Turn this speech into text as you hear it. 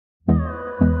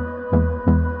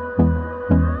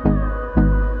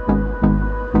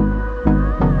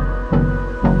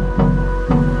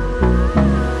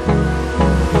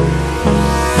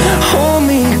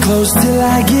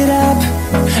I get up.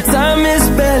 Time is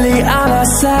barely on our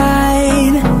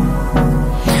side.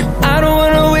 I don't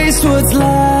wanna waste what's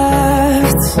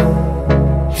left.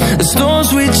 The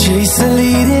storms we chase are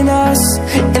leading us,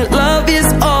 and love is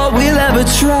all we'll ever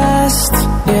trust.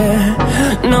 Yeah,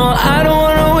 no, I don't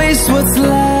wanna waste what's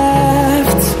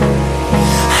left.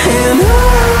 And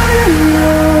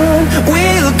on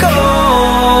we'll go,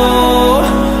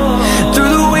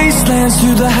 through the wastelands,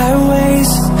 through the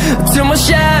highways, till my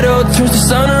shadow turns to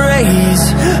sun rays.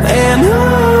 And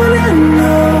on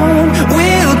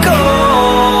we'll go,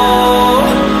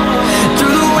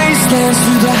 through the wastelands,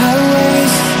 through the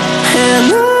highways, and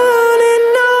on we'll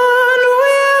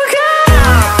go.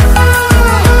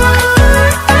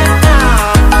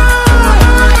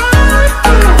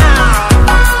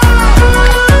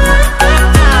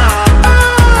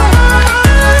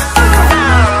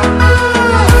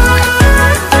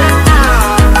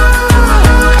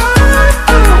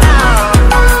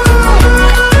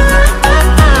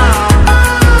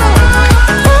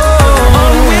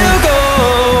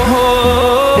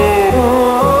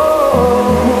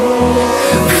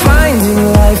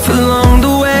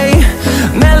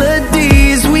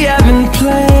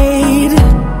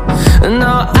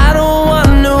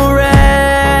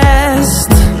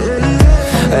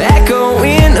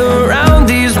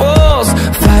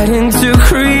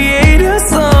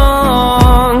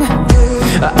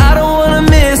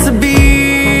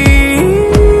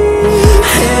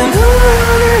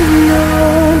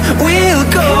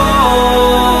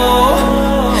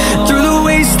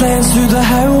 Through the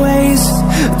highways,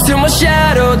 till my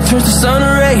shadow turns to sun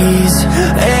rays.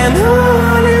 And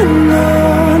on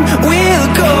we'll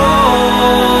go,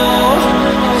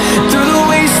 through the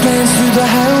wastelands, through the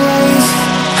highways,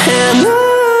 and on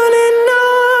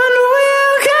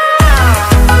we'll go.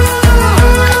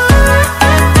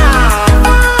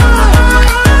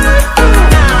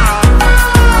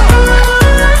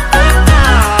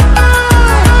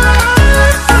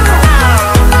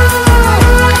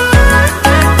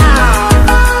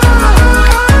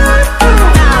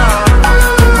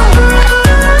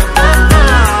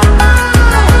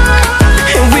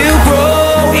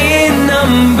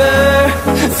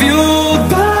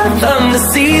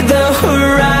 See the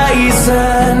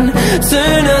horizon,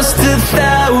 turn us to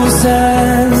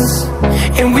thousands,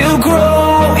 and we'll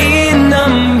grow in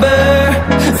number,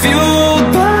 fueled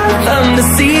by them. To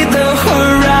see the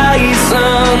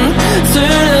horizon,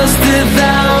 turn us to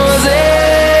thousands,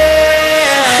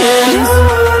 and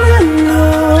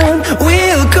on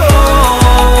we'll go,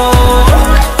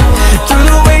 through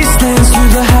the wastelands,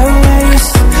 through the highways,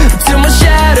 till my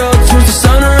shadow turns to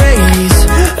sun rays.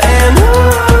 And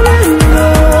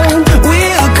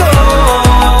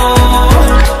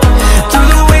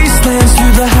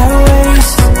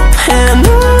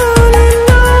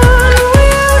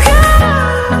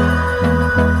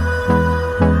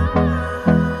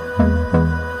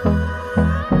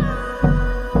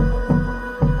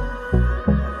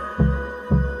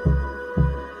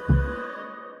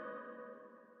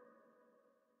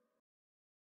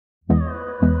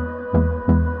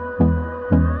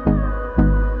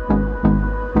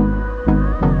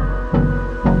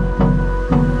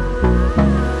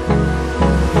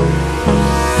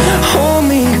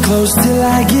close till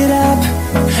I get up.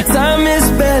 Time is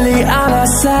barely on our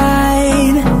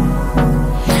side.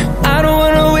 I don't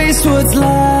wanna waste what's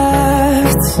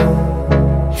left.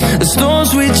 The storms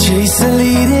we chase are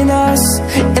leading us,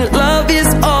 and love is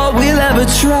all we'll ever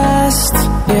trust.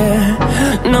 Yeah,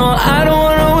 no, I don't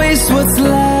wanna waste what's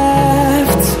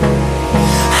left.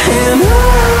 And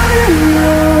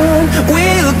on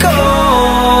we'll go,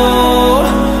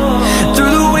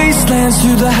 through the wastelands,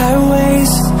 through the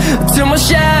highways, till my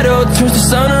shadow turns to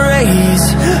sun rays.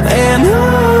 And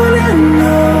on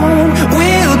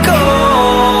we'll go,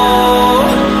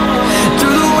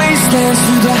 through the wastelands,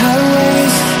 through the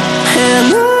highways, and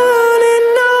on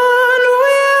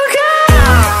we'll go.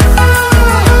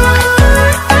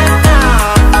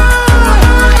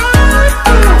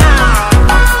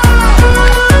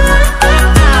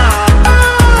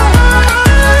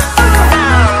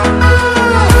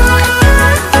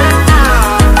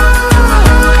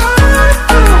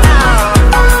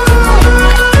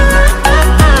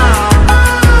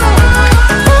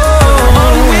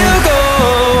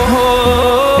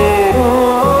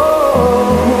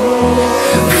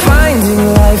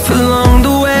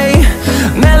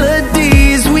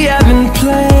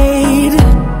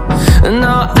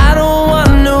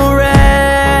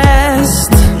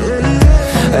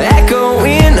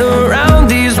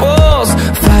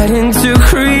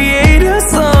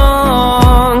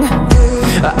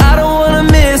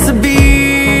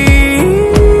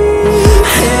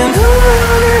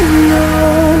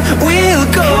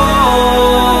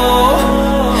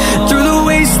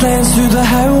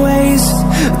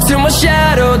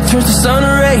 towards the sun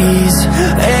rays.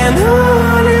 And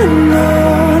on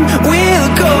we'll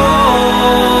go,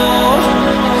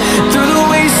 through the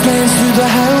wastelands, through the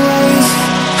highways.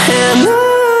 And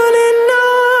on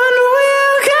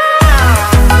we'll go.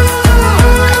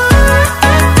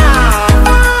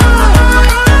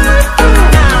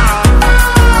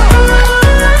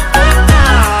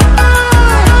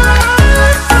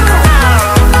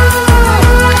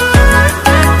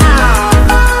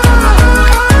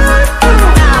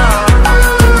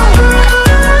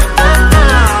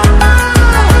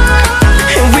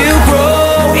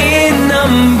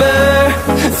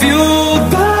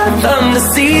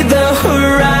 See the